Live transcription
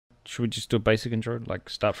should we just do a basic intro? Like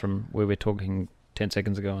start from where we're talking 10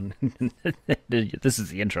 seconds ago and this is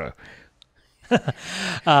the intro.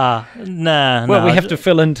 Nah. Well, we have to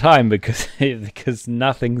fill in time because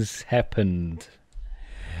nothing's happened.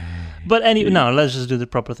 But anyway, no, let's just do the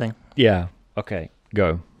proper thing. Yeah. Okay.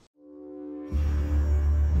 Go.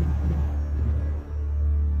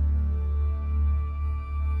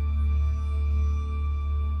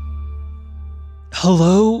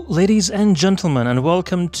 Hello, ladies and gentlemen, and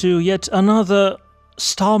welcome to yet another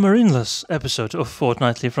Star Marineless episode of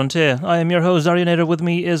Fortnightly Frontier. I am your host, Darionator. With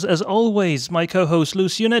me is, as always, my co-host,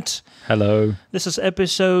 Loose Unit. Hello. This is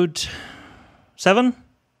episode 7,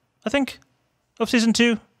 I think, of Season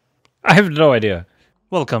 2. I have no idea.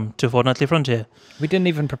 Welcome to Fortnightly Frontier. We didn't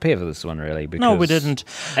even prepare for this one, really. Because no, we didn't.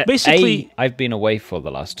 Basically, I've been away for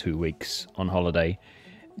the last 2 weeks on holiday.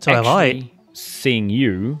 So have I. Seeing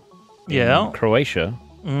you in Croatia.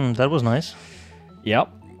 That was nice. Yep.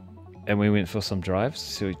 And we went for some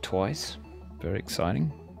drives, twice. Very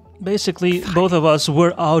exciting. Basically, both of us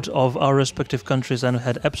were out of our respective countries and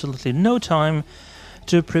had absolutely no time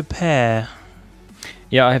to prepare.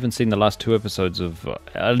 Yeah, I haven't seen the last 2 episodes of...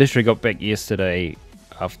 I literally got back yesterday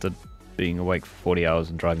after being awake for 40 hours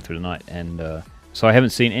and driving through the night. And so I haven't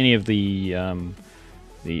seen any of the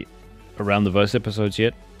Around the Verse episodes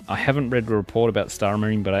yet. I haven't read the report about Star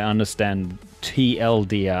Marine, but I understand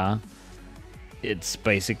TLDR. It's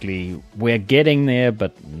basically, we're getting there,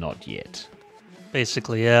 but not yet.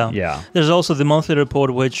 Basically, yeah. Yeah. There's also the monthly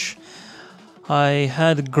report, which I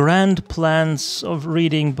had grand plans of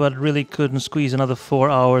reading, but really couldn't squeeze another 4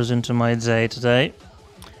 hours into my day today.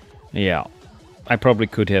 Yeah. I probably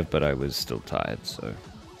could have, but I was still tired, so...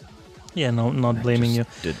 Yeah, no, not blaming you.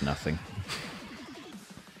 Did nothing.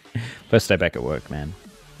 First day back at work, man.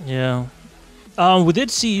 Yeah. We did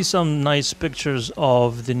see some nice pictures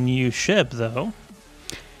of the new ship, though.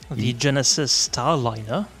 The Genesis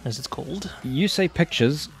Starliner, as it's called. You say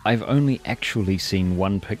pictures, I've only actually seen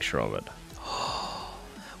one picture of it.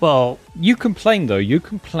 Well... You complained, though. You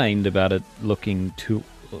complained about it looking too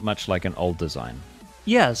much like an old design.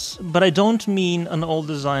 Yes, but I don't mean an old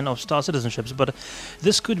design of Star Citizen ships, but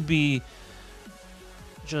this could be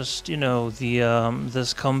just, the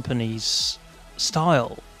this company's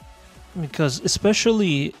style. Because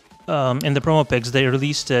especially in the promo pics, they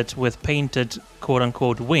released it with painted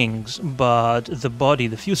quote-unquote wings, but the body,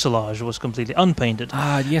 the fuselage, was completely unpainted.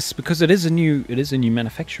 Ah, yes, because it is a new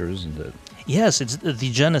manufacturer, isn't it? Yes, it's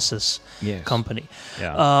the Genesis company.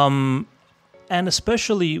 Yeah. And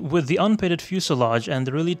especially with the unpainted fuselage and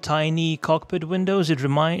the really tiny cockpit windows, it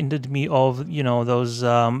reminded me of, those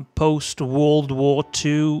post-World War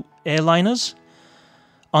II airliners.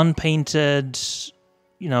 Unpainted...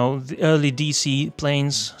 the early DC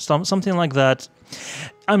planes, something like that.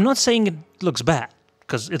 I'm not saying it looks bad,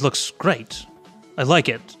 because it looks great. I like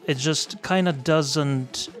it. It just kind of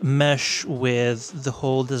doesn't mesh with the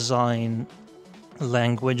whole design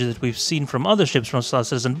language that we've seen from other ships from Star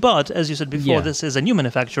Citizen. But, as you said before, This is a new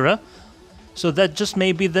manufacturer, so that just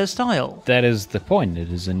may be their style. That is the point.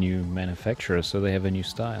 It is a new manufacturer, so they have a new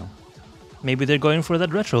style. Maybe they're going for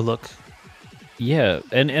that retro look. Yeah,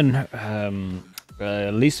 and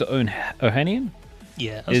Lisa Ohanian?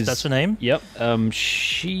 Yes, that's her name. Yep.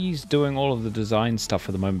 She's doing all of the design stuff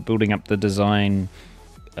at the moment, building up the design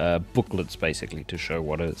booklets, basically, to show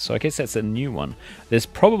what it is. So I guess that's a new one. There's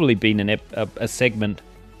probably been a segment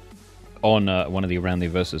on one of the Around the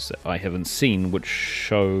Verses that I haven't seen, which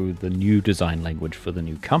show the new design language for the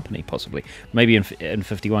new company, possibly. Maybe in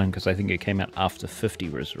 51, because I think it came out after 50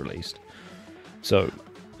 was released. So...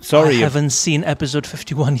 Sorry, I haven't seen episode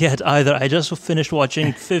 51 yet either. I just finished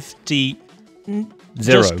watching 50... 10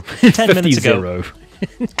 minutes ago.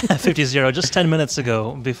 50. 50, just 10 minutes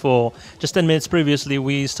ago, just 10 minutes previously,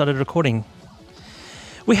 we started recording.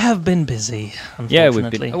 We have been busy, unfortunately. Yeah, we've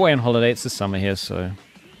been away on holiday. It's the summer here, so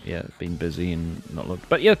yeah, been busy and not looked.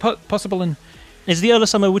 But yeah, possible in... It's the early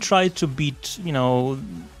summer. We tried to beat,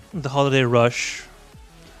 the holiday rush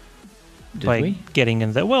by getting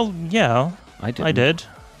in there. Well, yeah, I did.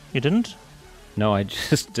 You didn't? No, I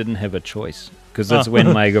just didn't have a choice. Because that's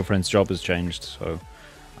when my girlfriend's job has changed, so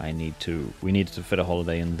we needed to fit a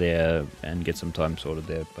holiday in there and get some time sorted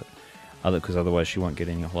there, because otherwise she won't get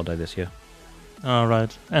any holiday this year. All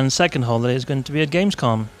right. And second holiday is going to be at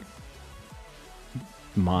Gamescom.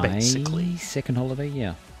 Basically. Second holiday?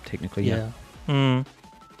 Yeah. Technically, yeah.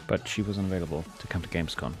 But she wasn't available to come to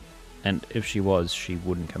Gamescom. And if she was, she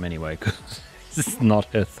wouldn't come anyway, because it's not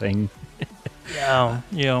her thing. Yeah,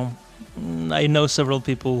 I know several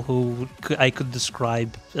people who I could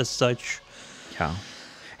describe as such. Yeah.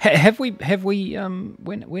 Have we?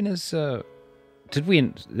 When is Did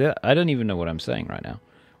we? I don't even know what I'm saying right now.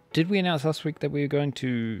 Did we announce last week that we were going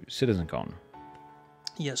to CitizenCon?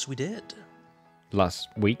 Yes, we did. Last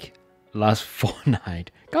week? Last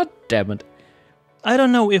fortnight? God damn it. I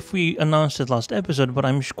don't know if we announced it last episode, but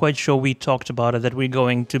I'm quite sure we talked about it, that we're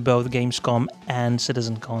going to both Gamescom and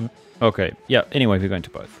CitizenCon. Okay, yeah, anyway, we're going to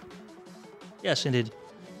both. Yes, indeed.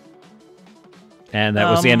 And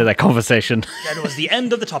that was the end of that conversation. That was the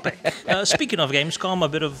end of the topic. Speaking of Gamescom, a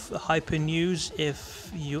bit of hyper news,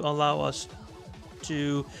 if you allow us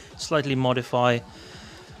to slightly modify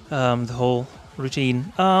the whole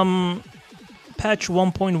routine. Patch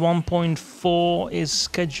 1.1.4 is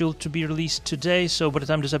scheduled to be released today, so by the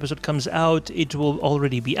time this episode comes out, it will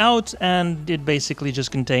already be out, and it basically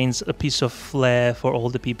just contains a piece of flair for all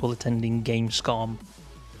the people attending Gamescom.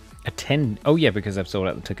 Oh yeah, because I've sold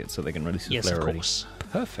out the tickets, so they can release the Yes, flair of already. course.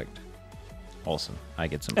 Perfect. Awesome. I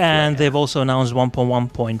get some And flair. they've also announced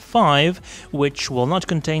 1.1.5, which will not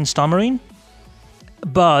contain Stammering,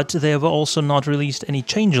 but they have also not released any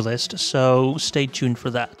change list, so stay tuned for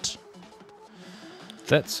that.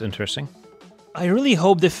 That's interesting. I really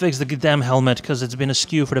hope they fix the damn helmet, because it's been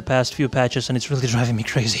askew for the past few patches and it's really driving me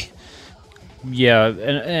crazy. Yeah,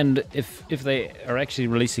 and if they are actually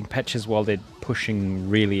releasing patches while they're pushing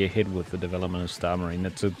really ahead with the development of Star Marine,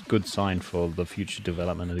 that's a good sign for the future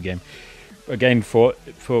development of the game. Again, for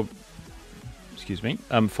excuse me,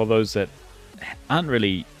 for those that aren't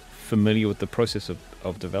really familiar with the process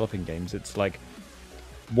of developing games, it's like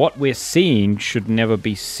what we're seeing should never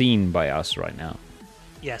be seen by us right now.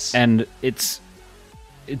 Yes. And it's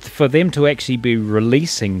for them to actually be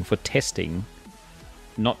releasing for testing,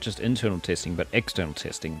 not just internal testing, but external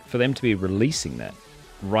testing, for them to be releasing that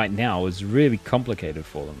right now is really complicated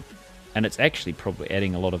for them. And it's actually probably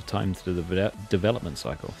adding a lot of time to the development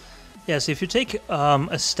cycle. Yes, if you take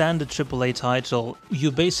a standard AAA title,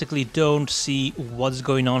 you basically don't see what's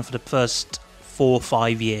going on for the first 4 or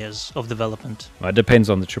 5 years of development. Well, it depends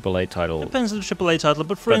on the AAA title. Depends on the AAA title,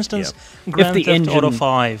 but for instance, yeah. Grand Theft Auto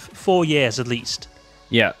 5, 4 years at least.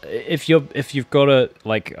 Yeah, if you've got a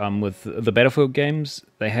with the Battlefield games,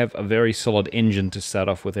 they have a very solid engine to start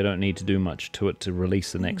off with. They don't need to do much to it to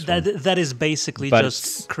release the next one. That is basically But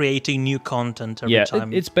just creating new content every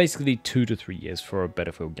time. It's basically 2 to 3 years for a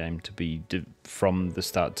Battlefield game to be from the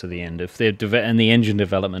start to the end. If they're and the engine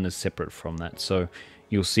development is separate from that, so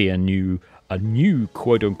you'll see a new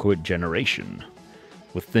quote unquote generation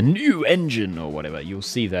with the new engine or whatever. You'll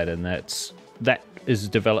see that, and that is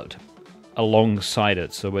developed alongside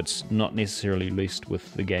it, so it's not necessarily released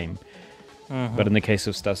with the game. But in the case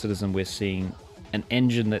of Star Citizen, we're seeing an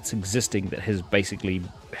engine that's existing that has basically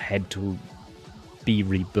had to be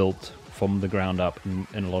rebuilt from the ground up in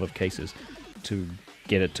a lot of cases to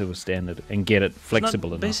get it to a standard and get it flexible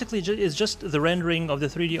enough. Basically, it's just the rendering of the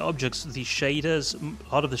 3D objects, the shaders,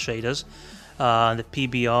 a lot of the shaders, the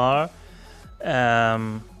PBR,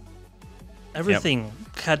 everything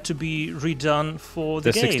had to be redone for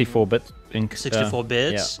the game. 64-bit 64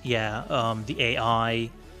 bits, the AI,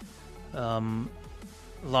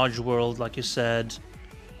 large world, like you said.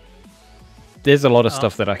 There's a lot of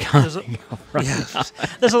stuff that I can't think of right now.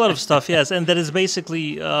 There's a lot of stuff, yes, and that is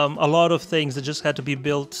basically a lot of things that just had to be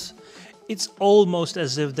built. It's almost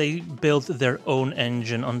as if they built their own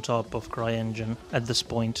engine on top of CryEngine at this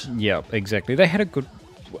point. Yeah, exactly. They had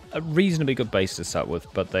a reasonably good base to start with,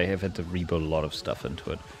 but they have had to rebuild a lot of stuff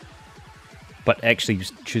into it. But actually,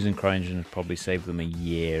 choosing CryEngine has probably saved them a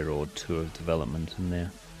year or 2 of development in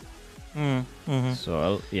there.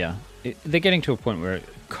 So, yeah. They're getting to a point where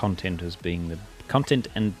content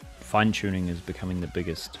and fine-tuning is becoming the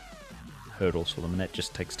biggest hurdles for them, and that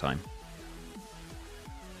just takes time.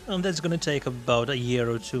 And that's going to take about a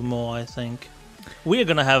year or 2 more, I think. We're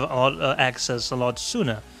going to have access a lot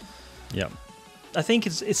sooner. Yeah. I think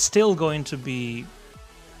it's still going to be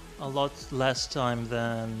a lot less time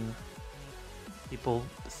than people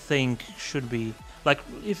think should be. Like,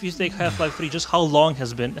 if you take Half-Life 3, just how long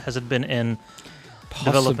has it been in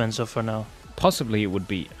development so far now? Possibly it would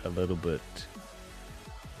be a little bit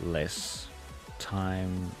less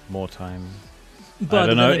time, more time. But I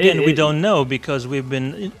don't know. Again, we don't know, because we've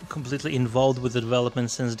been completely involved with the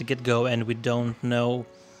development since the get-go, and we don't know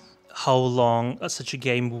how long such a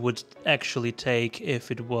game would actually take if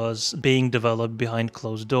it was being developed behind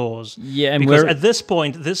closed doors. Yeah, and because at this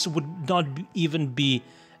point, this would not even be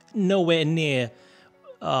nowhere near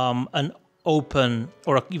an open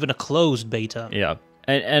or even a closed beta. Yeah,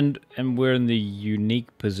 and we're in the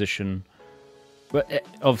unique position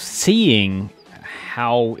of seeing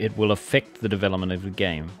how it will affect the development of the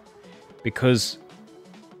game, because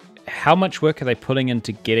how much work are they putting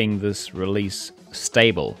into getting this release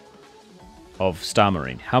stable of Star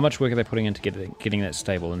Marine. How much work are they putting into getting that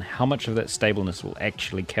stable, and how much of that stableness will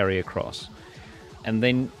actually carry across? And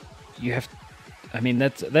then you have, I mean,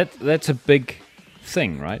 that's a big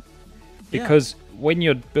thing, right? Because when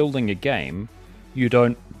you're building a game, you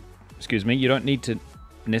don't need to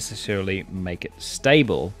necessarily make it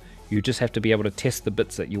stable. You just have to be able to test the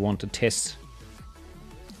bits that you want to test.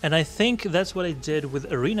 And I think that's what I did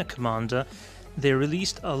with Arena Commander. They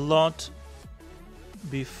released a lot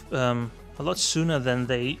sooner than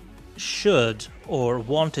they should or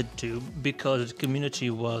wanted to, because the community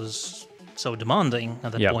was so demanding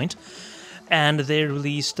at that point. And they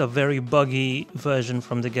released a very buggy version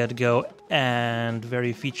from the get-go and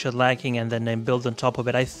very feature lacking, and then they built on top of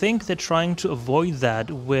it. I think they're trying to avoid that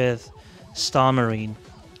with Star Marine.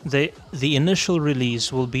 The initial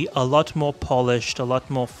release will be a lot more polished, a lot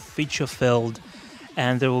more feature-filled,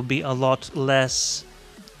 and there will be a lot less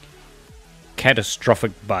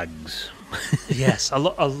catastrophic bugs. Yes, a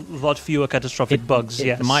lot fewer catastrophic bugs. It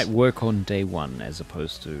yes, might work on day one as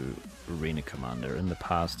opposed to Arena Commander. In the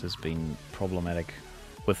past has been problematic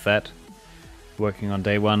with that. Working on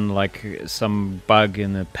day one, like some bug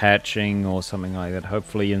in the patching or something like that.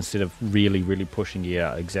 Hopefully, instead of really pushing you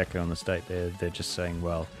out exactly on the state, they're just saying,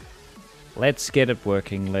 well, let's get it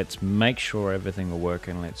working, let's make sure everything will work,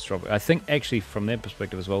 and let's drop it. I think actually from their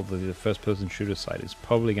perspective as well, the first-person shooter side is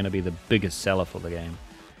probably going to be the biggest seller for the game.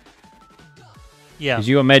 Yeah. Because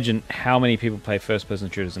you imagine how many people play first-person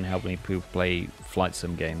shooters and how many people play flight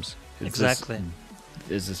sim games. Exactly.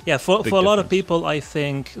 Yeah, for a lot of people, I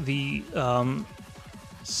think the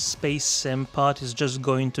space sim part is just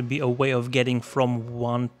going to be a way of getting from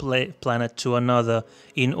one planet to another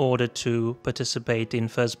in order to participate in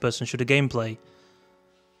first-person shooter gameplay.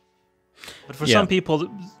 But for some people,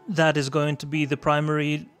 that is going to be the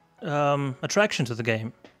primary attraction to the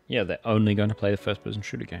game. Yeah, they're only going to play the first-person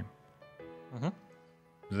shooter game.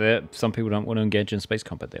 Some people don't want to engage in space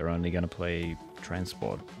combat. They're only going to play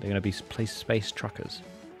transport. They're going to play space truckers.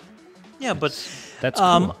 Yeah, but that's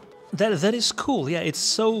cool. That is cool. Yeah, it's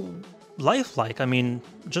so lifelike. I mean,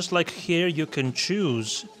 just like here, you can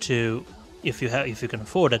choose to, if you can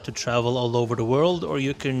afford it, to travel all over the world, or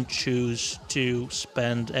you can choose to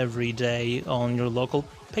spend every day on your local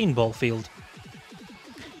paintball field.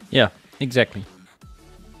 Yeah, exactly.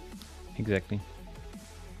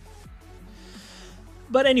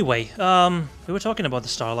 But anyway, we were talking about the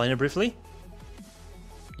Starliner briefly.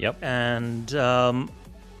 Yep. And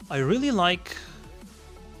I really like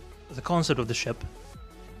the concept of the ship.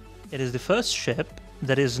 It is the first ship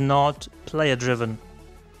that is not player-driven.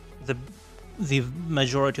 The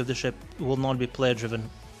majority of the ship will not be player-driven.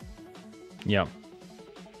 Yeah.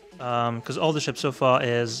 Because all the ship so far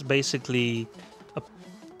is basically a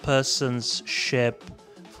person's ship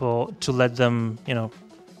to let them,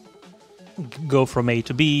 go from A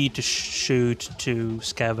to B, to shoot, to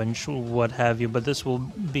scavenge, what have you. But this will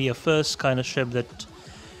be a first kind of ship that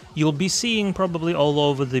you'll be seeing probably all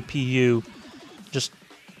over the PU, just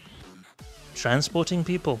transporting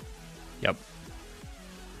people. Yep.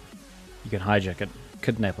 You can hijack it,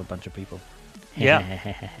 kidnap a bunch of people. Yeah.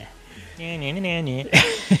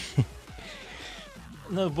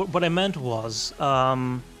 No, what I meant was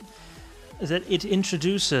that it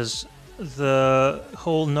introduces the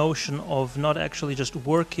whole notion of not actually just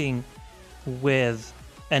working with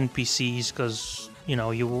NPCs, because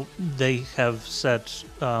they have said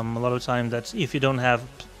a lot of time that if you don't have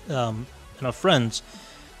enough friends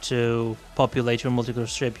to populate your multiplayer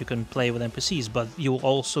strip, you can play with NPCs, but you'll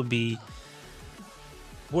also be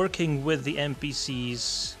working with the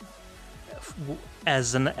NPCs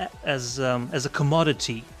as a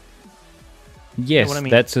commodity. Yes, you know what I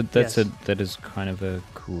mean? That is kind of a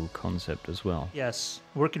cool concept as well. Yes,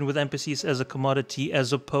 working with NPCs as a commodity,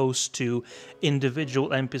 as opposed to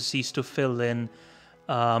individual NPCs to fill in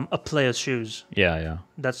a player's shoes. Yeah.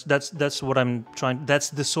 That's what I'm trying. That's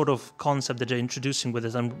the sort of concept that they're introducing with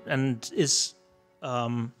this, and is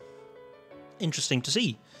interesting to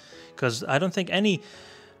see, because I don't think any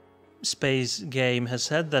space game has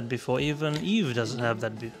had that before. Even Eve doesn't have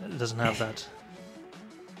that.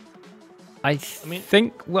 I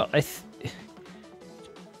think, well,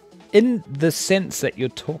 in the sense that you're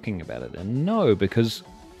talking about it, and no, because,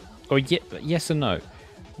 yes and no,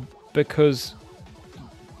 because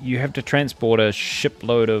you have to transport a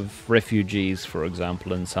shipload of refugees, for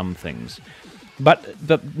example, in some things, but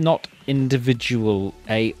not individual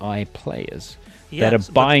AI players that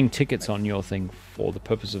are buying tickets on your thing for the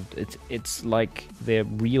purpose of it's like they're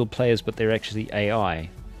real players, but they're actually AI.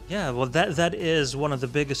 Yeah, well, that is one of the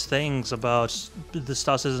biggest things about the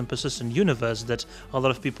Star Citizen Persistent universe that a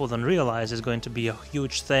lot of people don't realize is going to be a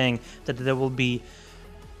huge thing, that there will be,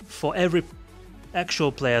 for every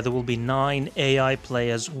actual player, there will be 9 AI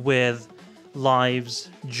players with lives,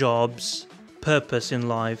 jobs, purpose in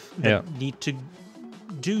life that need to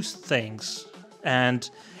do things. And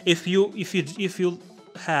if you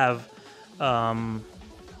have a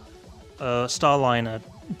Starliner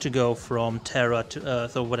to go from Terra to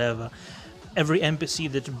Earth or whatever, every NPC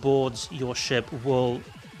that boards your ship will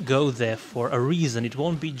go there for a reason. It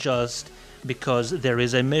won't be just because there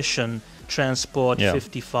is a mission, transport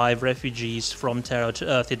 55 refugees from Terra to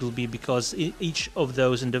Earth. It will be because each of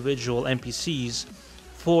those individual NPCs,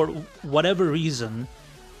 for whatever reason,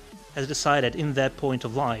 has decided in that point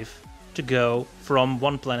of life to go from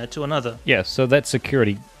one planet to another. Yeah, so that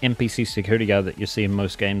NPC security guard that you see in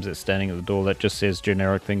most games that's standing at the door, that just says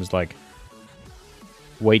generic things like,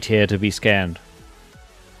 wait here to be scanned.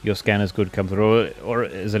 Your scan is good, come through. Or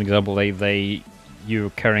as an example, you're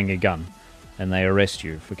carrying a gun, and they arrest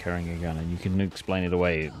you for carrying a gun, and you can explain it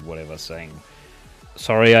away, whatever, saying,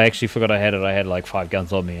 sorry, I actually forgot I had it. I had like 5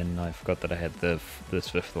 guns on me, and I forgot that I had this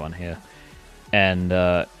 5th one here.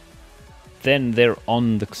 And then they're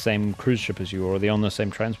on the same cruise ship as you, or they're on the same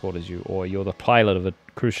transport as you, or you're the pilot of a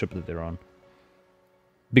cruise ship that they're on.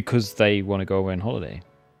 Because they want to go away on holiday.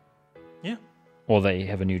 Yeah. Or they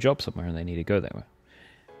have a new job somewhere and they need to go that way.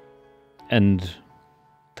 And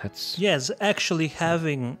that's... Yes, actually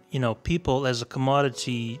having, people as a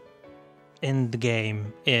commodity in the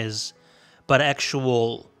game is... But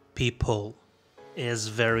actual people is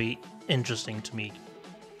very interesting to me.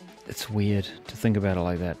 It's weird to think about it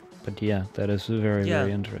like that. But yeah, that is very,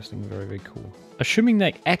 very interesting. Very, very cool. Assuming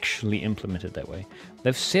they actually implement it that way.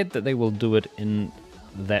 They've said that they will do it in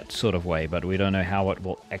that sort of way, but we don't know how it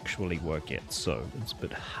will actually work yet. So it's a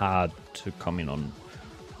bit hard to comment on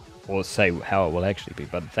or say how it will actually be.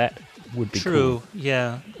 But that would be true. Cool.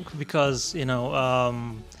 Yeah, because,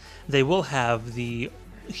 they will have the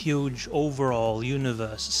huge overall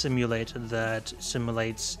universe simulator that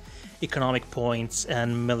simulates economic points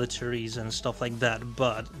and militaries and stuff like that,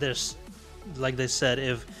 but there's, like they said,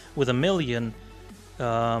 if with 1 million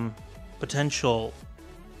potential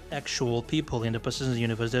actual people in the Persistent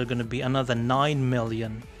universe, there are going to be another 9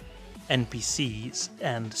 million NPCs,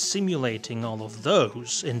 and simulating all of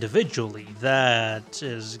those individually, that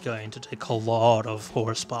is going to take a lot of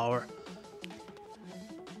horsepower.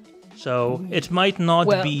 So it might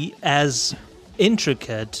not be as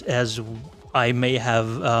intricate as I may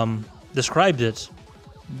have described it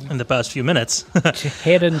in the past few minutes. To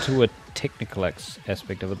head into a technical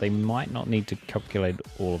aspect of it, they might not need to calculate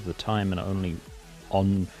all of the time and only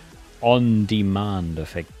on demand,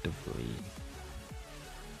 effectively.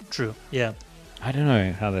 True, yeah. I don't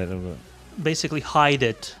know how that'll work. Basically hide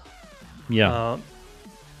it. Yeah.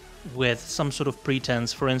 With some sort of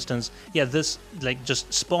pretense. For instance,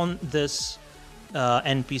 just spawn this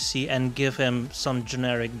NPC and give him some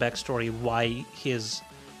generic backstory why he's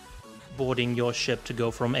boarding your ship to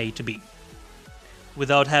go from A to B,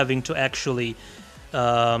 without having to actually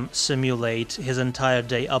simulate his entire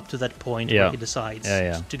day up to that point where he decides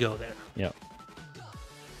to go there. Yeah.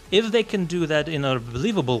 If they can do that in a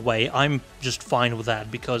believable way, I'm just fine with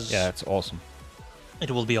that, because it's awesome. It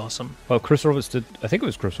will be awesome. Well, Chris Roberts did, I think it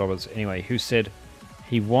was Chris Roberts anyway, who said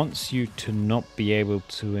he wants you to not be able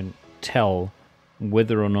to tell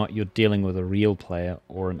whether or not you're dealing with a real player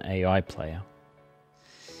or an AI player.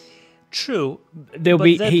 True. There'll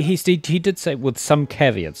be he did say with some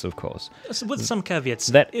caveats, of course. With some caveats.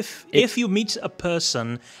 That if you meet a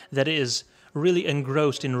person that is really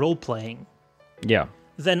engrossed in role playing,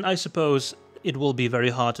 then I suppose it will be very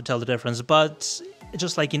hard to tell the difference. But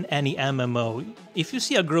just like in any MMO, if you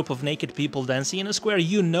see a group of naked people dancing in a square,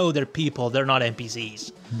 you know they're people, they're not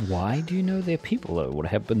NPCs. Why do you know they're people, though? What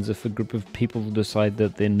happens if a group of people decide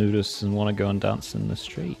that they're nudists and want to go and dance in the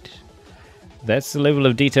street? That's the level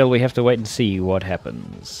of detail we have to wait and see what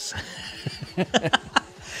happens.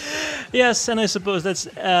 Yes, and I suppose that's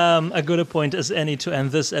a good a point as any to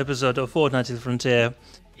end this episode of Fortnightly Frontier.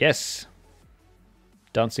 Yes.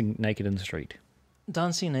 Dancing naked in the street.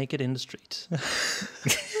 Dancing naked in the street.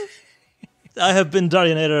 I have been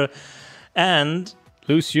Darionator and...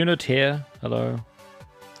 Loose Unit here. Hello.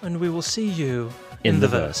 And we will see you in the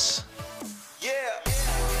verse.